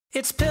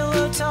It's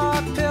pillow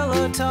talk,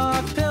 pillow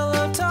talk,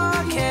 pillow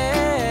talk,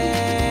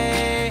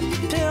 hey.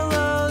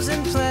 Pillows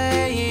and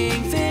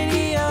playing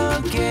video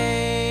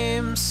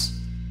games.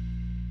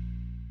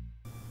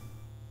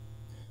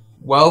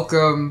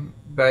 Welcome,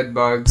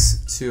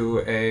 bedbugs,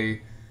 to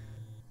a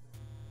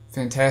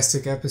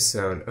fantastic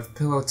episode of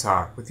Pillow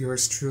Talk with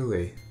yours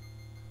truly.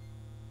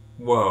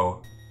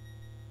 Whoa.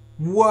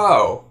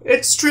 Whoa!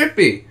 It's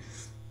trippy!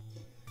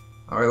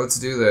 Alright, let's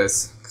do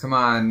this. Come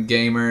on,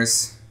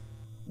 gamers.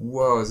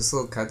 Whoa, is this a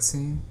little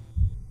cutscene?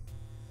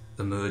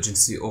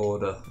 Emergency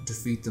order.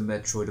 Defeat the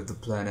Metroid of the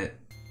planet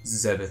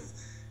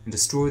Zebeth and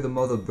destroy the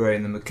mother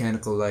brain, the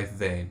mechanical life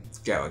vein.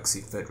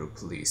 Galaxy Federal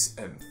Police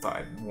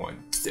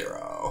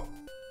M510.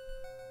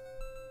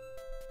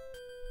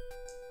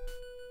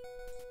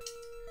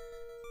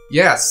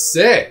 Yeah,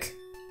 sick!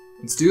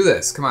 Let's do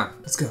this. Come on,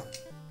 let's go.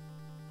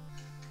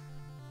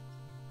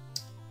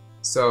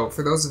 So,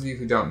 for those of you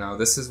who don't know,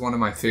 this is one of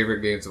my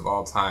favorite games of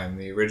all time,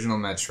 the original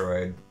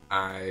Metroid.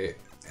 I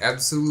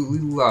absolutely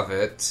love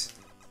it.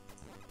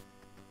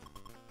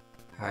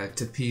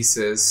 To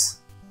pieces.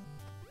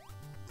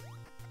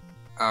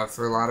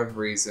 For a lot of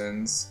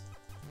reasons.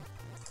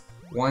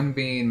 One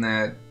being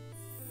that,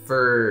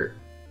 for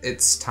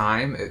its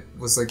time, it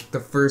was like the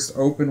first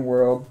open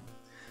world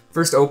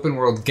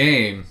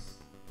game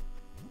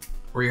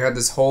where you had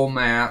this whole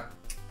map,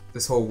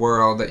 this whole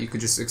world that you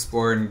could just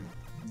explore and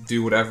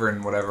do whatever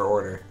in whatever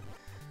order.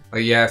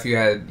 Like, yeah, if you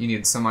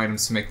needed some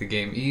items to make the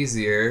game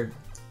easier,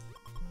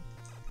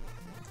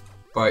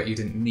 but you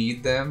didn't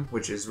need them,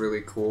 which is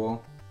really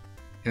cool.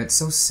 And it's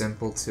so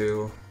simple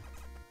too.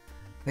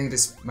 I think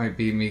this might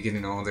be me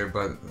getting older,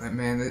 but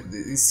man,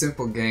 these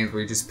simple games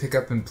where you just pick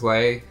up and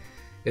play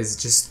is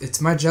just,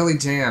 it's my jelly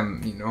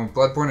jam. You know,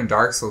 Bloodborne and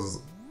Dark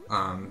Souls,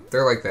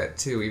 they're like that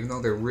too. Even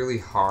though they're really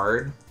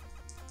hard,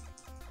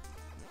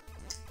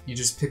 you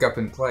just pick up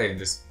and play and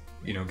just,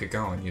 you know, get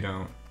going. You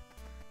don't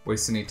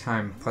waste any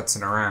time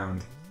putzing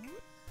around.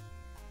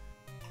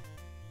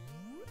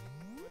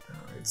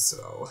 Alright,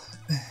 so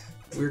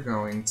we're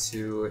going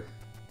to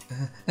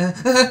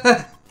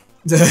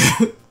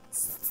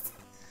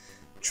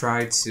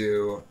try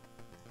to.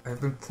 I've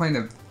been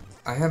playing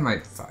I had my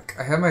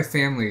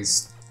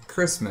family's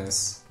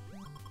Christmas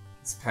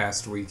this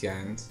past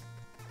weekend,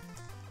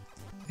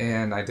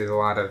 and I did a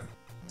lot of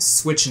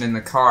switching in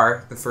the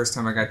car. The first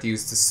time I got to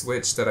use the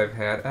Switch that I've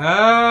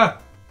had.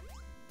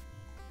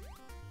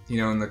 You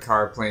know, in the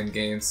car playing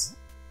games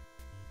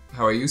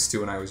how I used to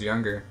when I was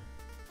younger.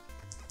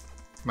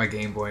 My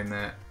Game Boy and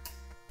that.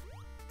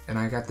 And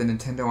I got the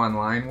Nintendo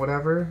Online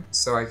whatever,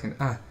 so I can,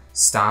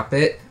 stop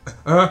it.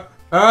 No!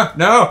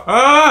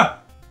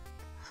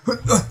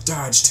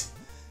 Dodged.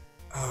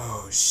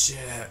 Oh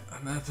shit,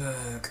 I'm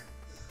epic.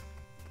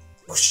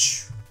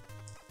 Whoosh.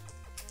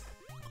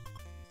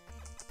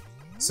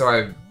 So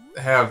I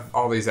have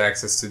all these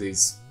access to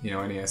these, you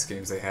know, NES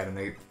games they had, and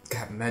they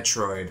got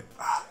Metroid.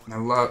 And I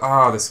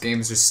love, this game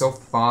is just so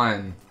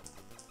fun.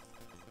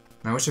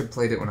 And I wish I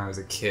played it when I was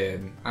a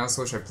kid. I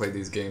also wish I played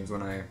these games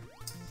when I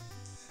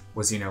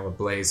was, you know, a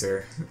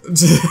blazer.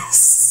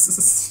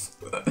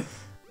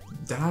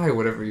 Die,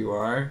 whatever you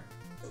are.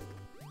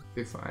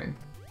 Be fine.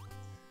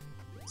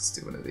 Let's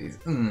do one of these.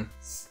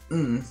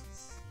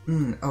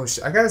 Oh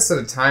shit, I gotta set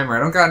a timer. I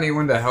don't got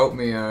anyone to help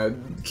me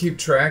keep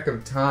track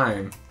of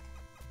time.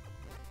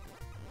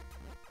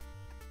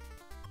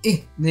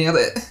 Nailed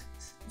it.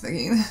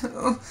 And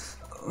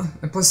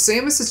plus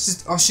Samus is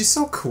just, she's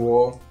so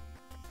cool.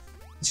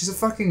 She's a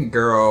fucking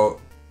girl.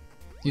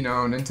 You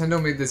know,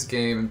 Nintendo made this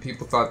game and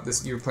people thought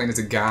you were playing as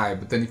a guy,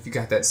 but then if you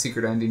got that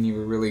secret ending, you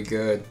were really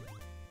good.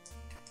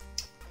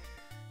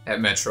 At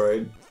Metroid,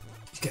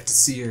 you got to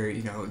see her,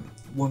 you know,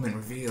 woman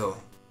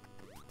reveal.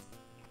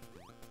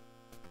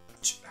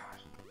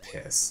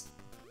 Piss.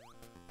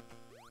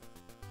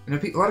 And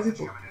a lot of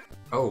people.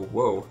 Oh,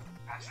 whoa.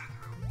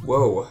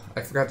 Whoa,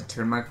 I forgot to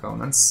turn my phone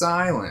on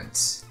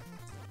silent.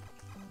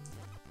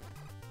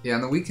 Yeah,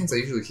 on the weekends I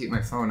usually keep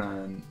my phone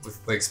on with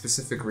like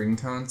specific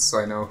ringtones so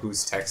I know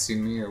who's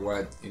texting me or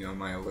what, you know,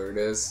 my alert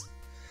is.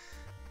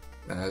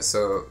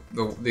 So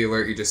the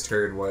alert you just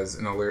heard was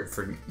an alert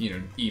for, you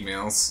know,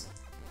 emails.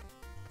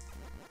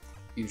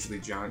 Usually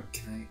John,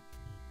 can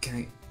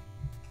I?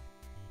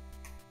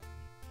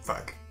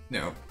 Fuck,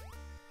 no.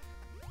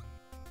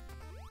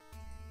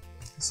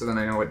 So then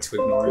I know what to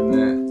ignore in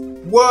that.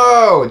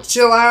 Whoa,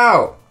 chill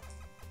out!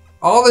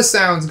 All the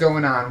sounds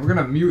going on, we're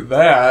gonna mute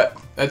that.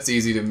 That's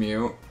easy to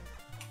mute.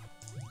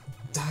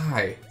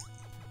 Die.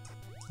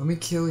 Let me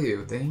kill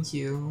you, thank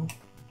you.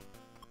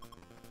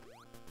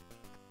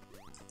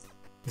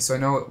 So I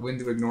know when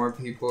to ignore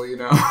people, you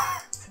know?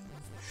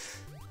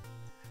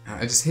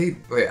 I just hate,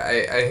 like,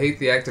 I hate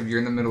the act of you're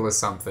in the middle of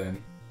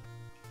something.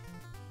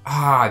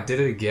 I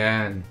did it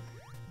again.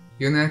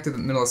 You're in the act of the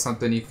middle of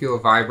something, you feel a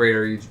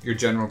vibrator, your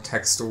general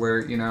text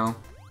alert, you know?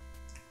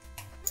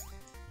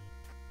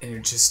 And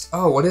you're just,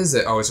 oh, what is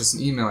it? Oh, it's just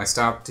an email I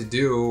stopped to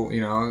do, you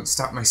know,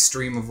 stop my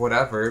stream of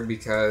whatever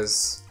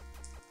because,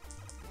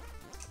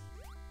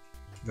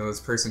 you know, this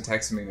person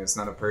texted me and it's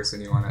not a person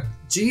you want to.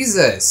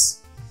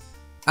 Jesus!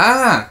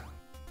 Ah!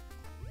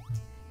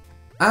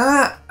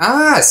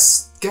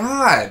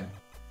 God!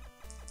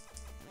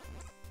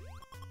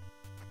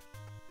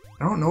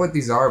 I don't know what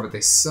these are, but they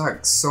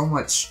suck so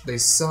much. They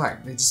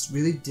suck. They just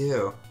really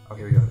do. Oh,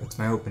 here we go. That's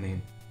my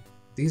opening.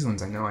 These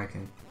ones I know I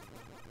can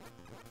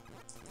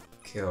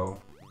kill,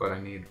 but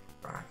I need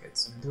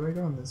rockets. Do I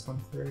go on this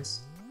one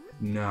first?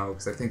 No,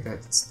 because I think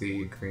that's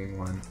the green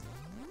one.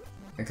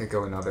 I think I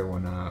go another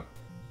one up.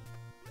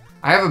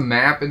 I have a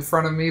map in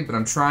front of me, but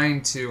I'm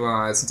trying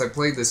to, since I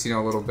played this, you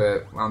know, a little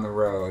bit on the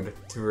road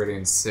to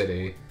Viridian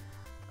City,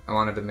 I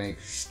wanted to make,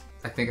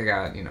 I think I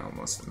got, you know,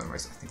 most of them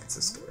memorized. I think it's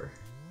this door.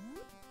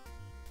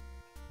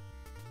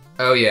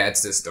 Oh yeah,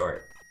 it's this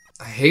door.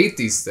 I hate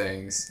these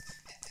things.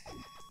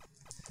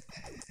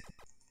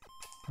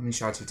 How many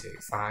shots you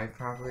take? 5,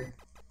 probably?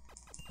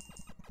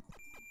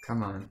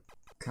 Come on.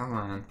 Come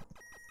on.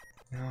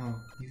 No.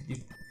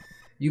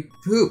 You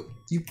poop!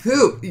 You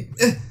poop!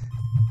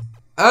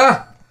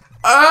 Ah!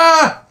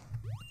 Ah!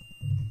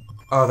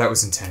 Oh, that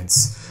was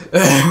intense.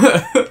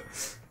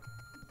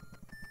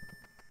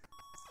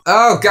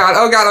 Oh god,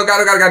 oh god, oh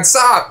god, oh god, oh god,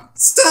 stop!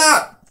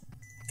 Stop!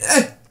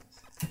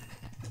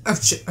 Oh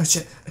shit, oh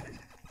shit.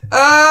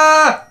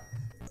 Ah!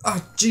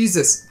 Oh,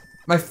 Jesus.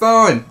 My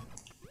phone.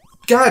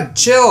 God,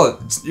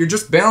 chill. You're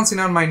just bouncing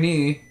on my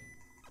knee.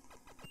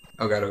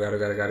 Oh god, oh god, oh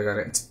god, oh god, oh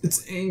god.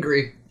 It's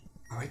angry.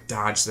 Oh, I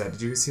dodged that.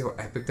 Did you see how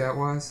epic that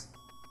was?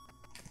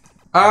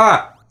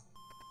 Ah!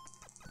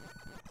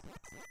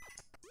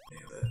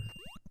 Nailed it.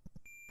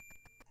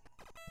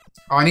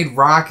 Oh, I need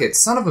rockets.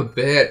 Son of a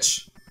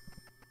bitch.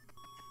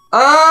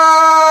 Ah!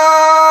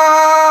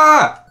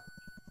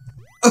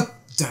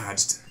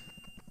 Dodged.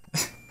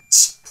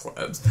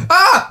 Plebs.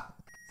 Ah!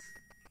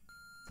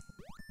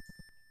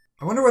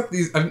 I wonder what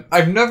these.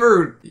 I've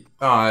never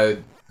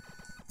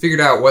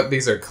figured out what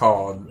these are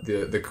called.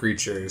 The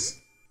creatures.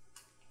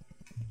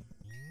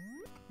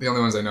 The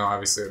only ones I know,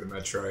 obviously, are the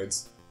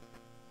Metroids.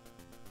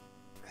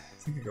 I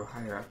think I go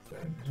higher up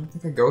then. I don't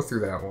think I go through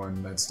that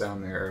one that's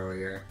down there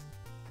earlier.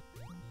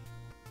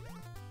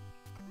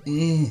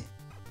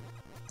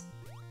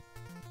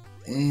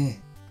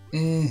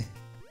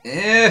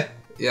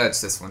 Yeah,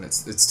 it's this one.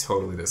 It's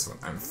totally this one.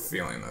 I'm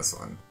feeling this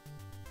one.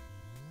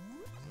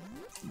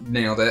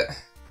 Nailed it.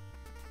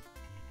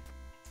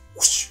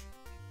 Whoosh.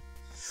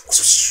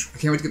 Whoosh. I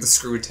can't wait to get the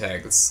screw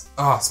tag. It's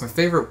my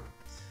favorite.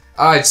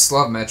 Oh, I just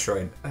love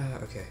Metroid.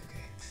 Okay.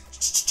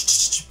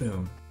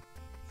 Boom.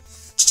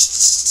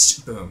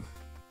 Boom.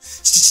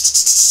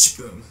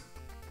 Boom.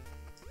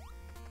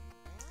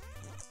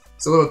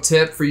 So a little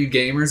tip for you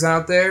gamers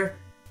out there.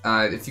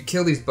 If you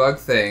kill these bug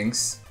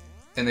things,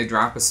 and they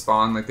drop a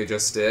spawn like they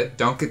just did,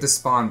 don't get the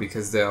spawn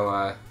because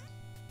they'll,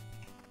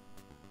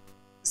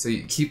 so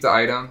you keep the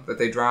item that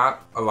they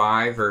drop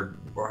alive, or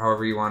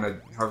however you want to,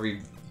 however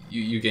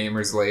you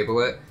gamers label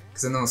it,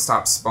 because then they'll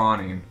stop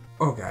spawning.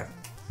 Oh god.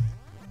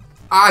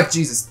 Ah,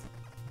 Jesus.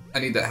 I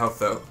need that health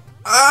though.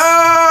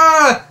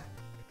 Ah!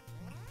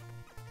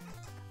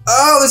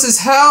 Oh, this is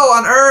hell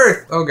on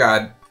earth! Oh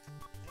god.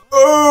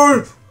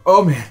 Oh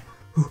man.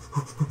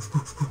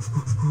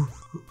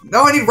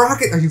 No, I need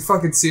rocket! Are you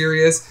fucking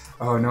serious?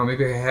 Oh no,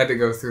 maybe I had to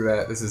go through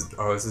that. This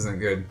isn't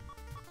good.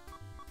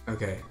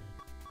 Okay.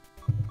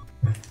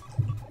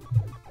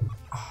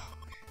 Oh,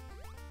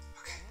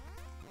 okay.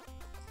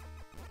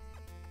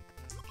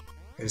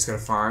 I just gotta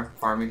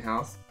farming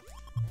health.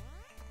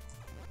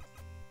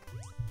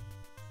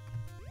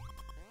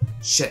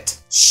 Shit.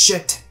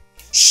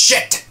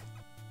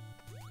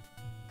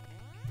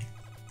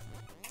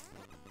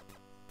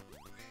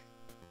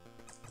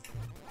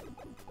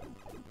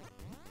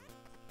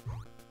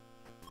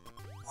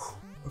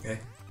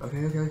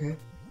 Okay.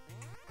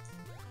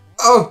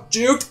 Oh,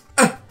 juked!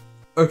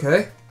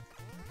 Okay.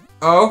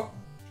 Oh.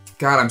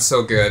 God, I'm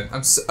so good.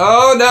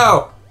 Oh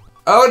no!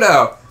 Oh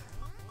no!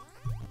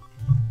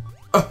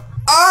 Oh,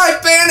 I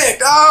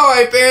panicked! Oh,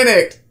 I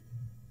panicked!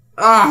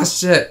 Ah,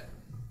 shit.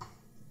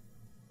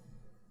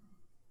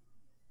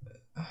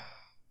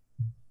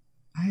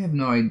 I have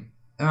no idea.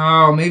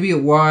 Oh, maybe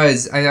it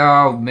was.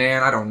 Oh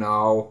man, I don't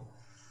know.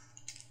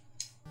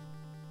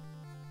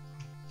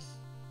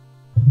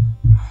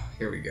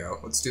 Here we go.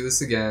 Let's do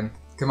this again.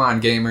 Come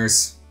on,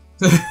 gamers.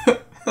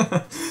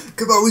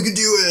 Come on, we can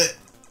do it.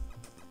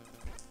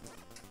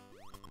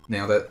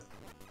 Nailed it.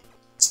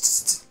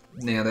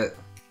 Nailed it.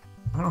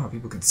 I don't know how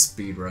people can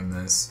speedrun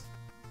this.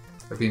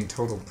 They're being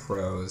total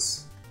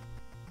pros.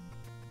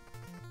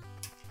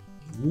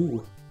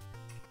 Ooh.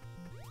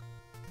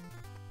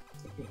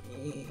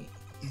 Really?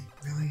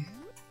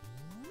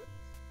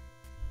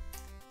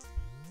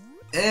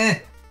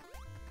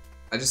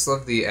 I just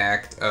love the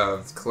act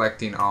of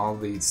collecting all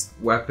these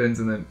weapons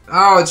and then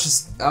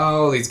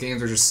these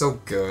games are just so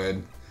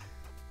good.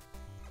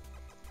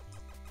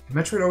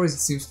 Metroid always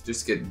seems to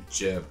just get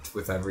gypped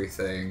with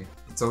everything.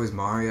 It's always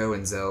Mario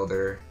and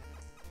Zelda,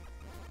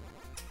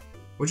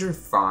 which are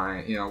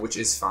fine, you know, which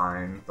is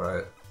fine,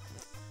 but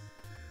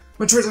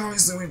Metroid's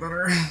obviously way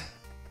better.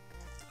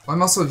 Well,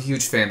 I'm also a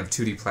huge fan of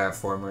 2D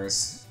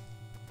platformers.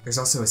 There's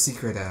also a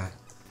secret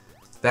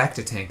back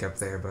to tank up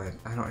there, but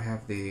I don't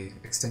have the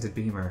extended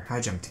beam or high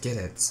jump to get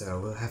it,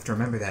 so we'll have to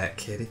remember that,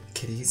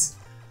 kitties.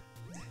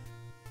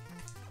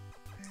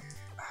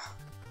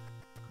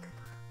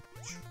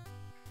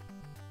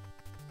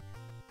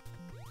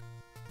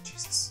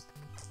 Jesus.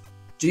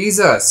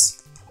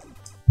 Jesus!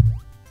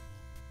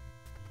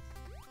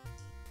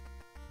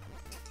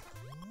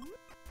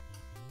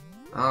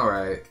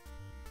 Alright.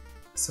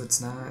 So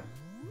it's not...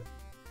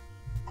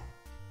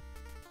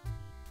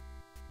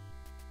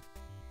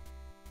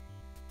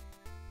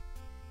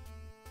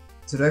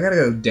 So do I gotta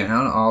go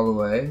down all the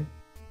way?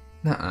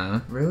 Nuh-uh.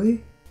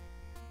 Really?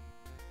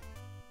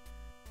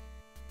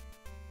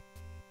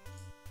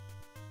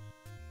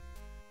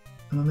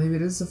 Oh, maybe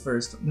it is the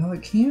first one. No,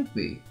 it can't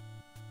be.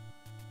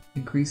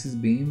 Increases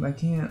beam? I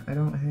can't. I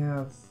don't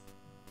have...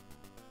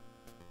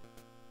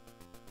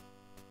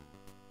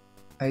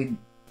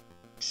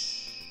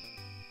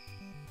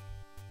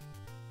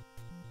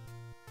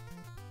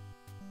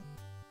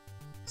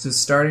 So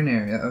starting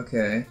area,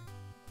 okay.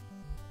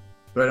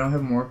 But I don't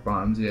have morph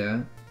bombs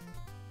yet.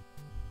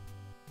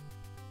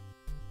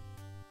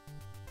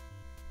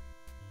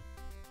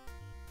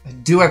 I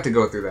do have to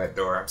go through that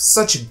door. I'm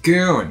such a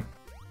goon!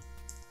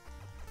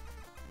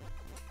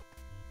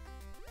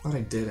 I thought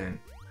I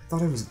didn't. I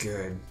thought I was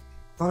good.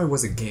 I thought I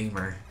was a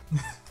gamer.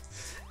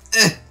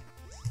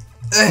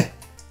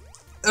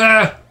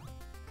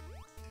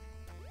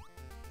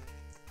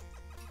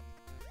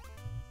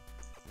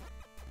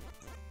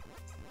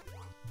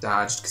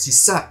 Dodged, because you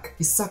suck.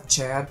 You suck,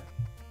 Chad.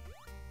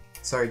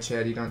 Sorry,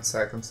 Chad, you don't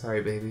suck. I'm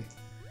sorry, baby.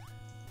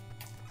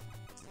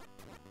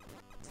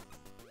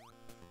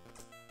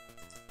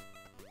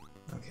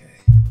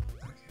 Okay.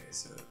 Okay,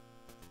 so...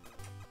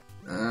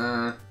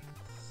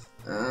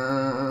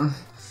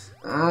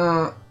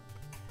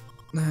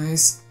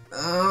 Nice.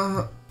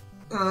 Oh,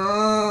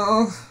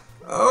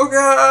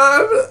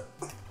 God!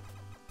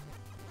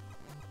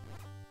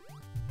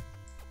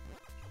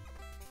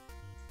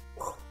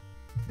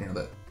 Nailed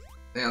it.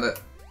 Nailed it.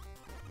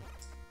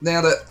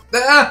 Nailed it.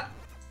 Ah!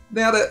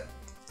 Nailed it.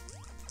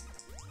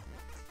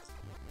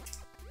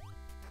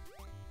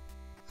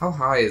 How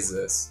high is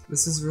this?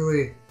 This is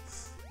really...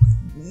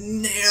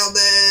 Nailed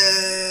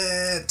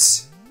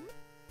it!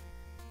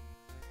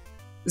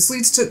 This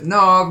leads to...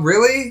 No,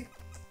 really?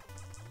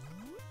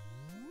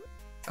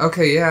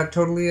 Okay, yeah, it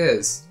totally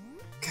is.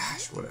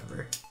 Gosh,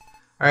 whatever.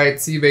 Alright,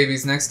 see you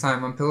babies next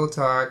time on Pillow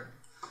Talk.